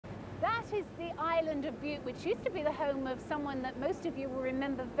is the island of Bute, which used to be the home of someone that most of you will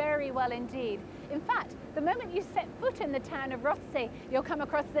remember very well indeed. In fact, the moment you set foot in the town of Rothesay, you'll come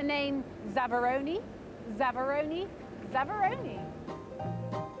across the name Zavaroni, Zavaroni, Zavaroni.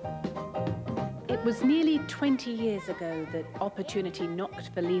 It was nearly 20 years ago that opportunity knocked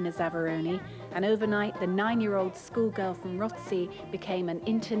for Lena Zavaroni, and overnight the 9-year-old schoolgirl from Rothesay became an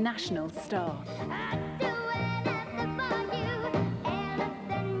international star.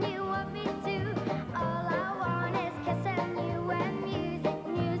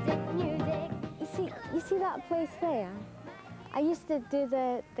 You see that place there? I used to do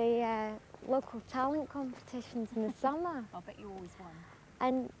the local talent competitions in the summer. I bet you always won.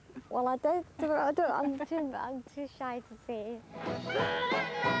 And well, I'm too shy to say.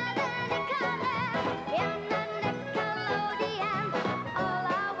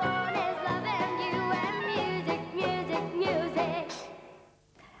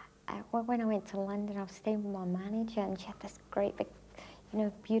 Well, when I went to London, I was staying with my manager, and she had this great big, you know,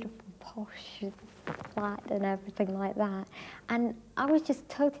 beautiful posh flat and everything like that. And I was just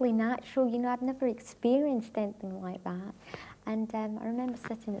totally natural, you know, I'd never experienced anything like that. And I remember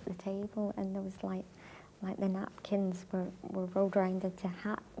sitting at the table, and there was like the napkins were rolled around into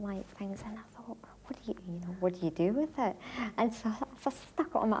hat-like things, and I thought, what do you do with it? And so I stuck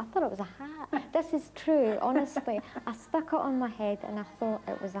it on my, I thought it was a hat. This is true, honestly. I stuck it on my head, and I thought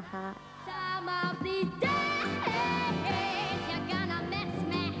it was a hat. Some of these days, you're gonna miss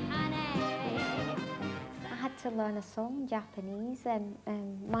me, honey. I had to learn a song in Japanese, and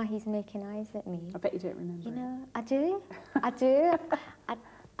Mahi's making eyes at me. I bet you don't remember. You know, I do. I do.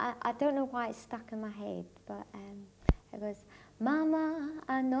 I don't know why it's stuck in my head, but it goes, Mama,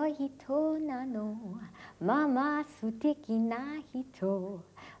 ano hito nano, Mama, suteki na hito,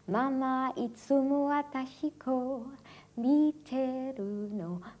 Mama, itsumo watashi ko miteru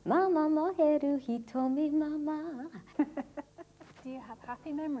no, Mama moheru hitomi mama. Do you have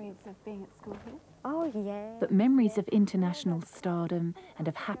happy memories of being at school here? Oh, yeah. But memories of international stardom and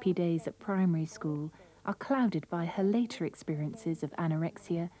of happy days at primary school are clouded by her later experiences of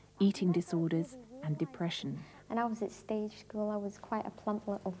anorexia, eating disorders and depression. And I was at stage school. I was quite a plump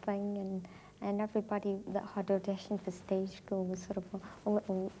little thing, and everybody that had auditioned for stage school was sort of a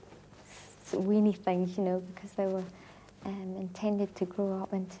little weenie things, you know, because they were intended to grow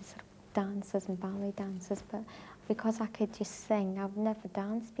up into sort of dancers and ballet dancers. But because I could just sing, I've never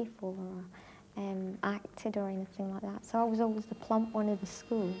danced before or acted or anything like that. So I was always the plump one of the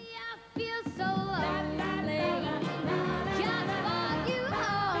school. I feel so lonely, just for you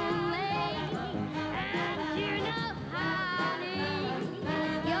only, and you know, honey,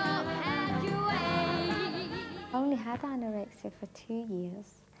 you've had your way. I only had anorexia for 2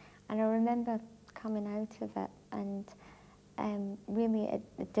 years, and I remember coming out of it, and really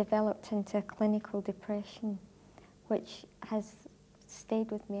it developed into a clinical depression, which has stayed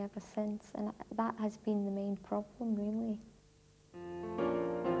with me ever since, and that has been the main problem, really.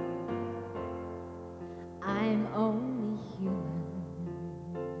 I'm only human.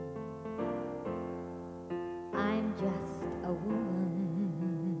 I'm just a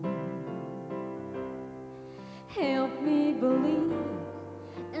woman. Help me believe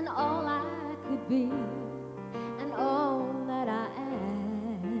in all I could be and all that I am.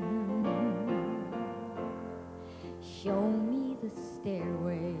 Show me the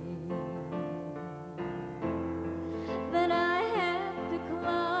stairway that I have to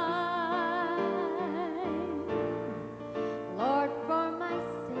climb. Lord, for my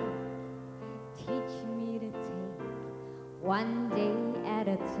sake, teach me to take one day at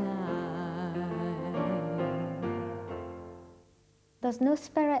a time. There's no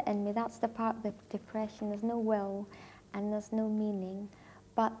spirit in me. That's the part of the depression. There's no will and there's no meaning.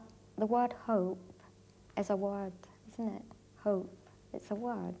 But the word hope is a word, isn't it? Hope, it's a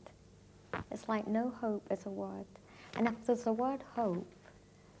word. It's like no hope is a word. And if there's a word hope,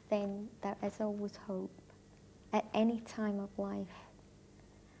 then there is always hope at any time of life.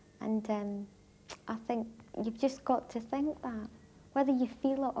 And I think you've just got to think that, whether you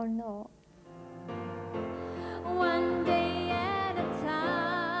feel it or not. One day at a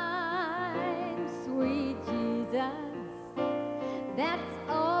time, sweet Jesus, that's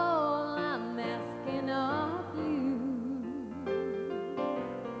all I'm asking of you.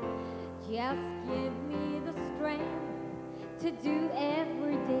 Just give me the strength to do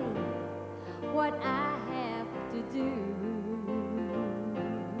every day what I have to do.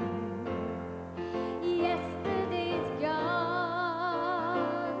 Yesterday's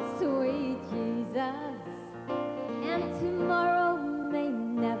gone, sweet Jesus, and tomorrow may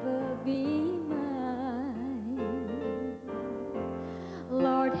never be mine.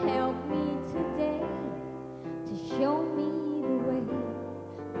 Lord,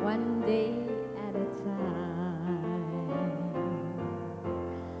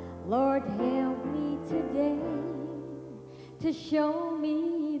 show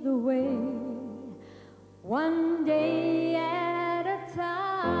me the way, one day at a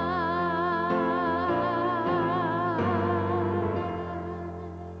time.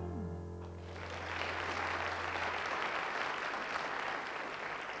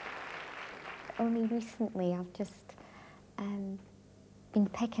 Only recently I've just been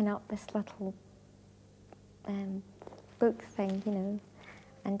picking up this little book thing, you know,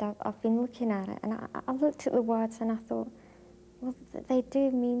 and I've been looking at it, and I looked at the words and I thought, well, they do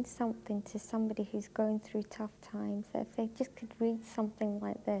mean something to somebody who's going through tough times. If they just could read something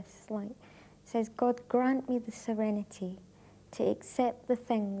like this, like, it says, God, grant me the serenity to accept the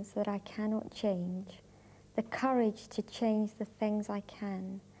things that I cannot change, the courage to change the things I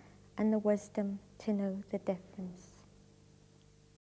can, and the wisdom to know the difference.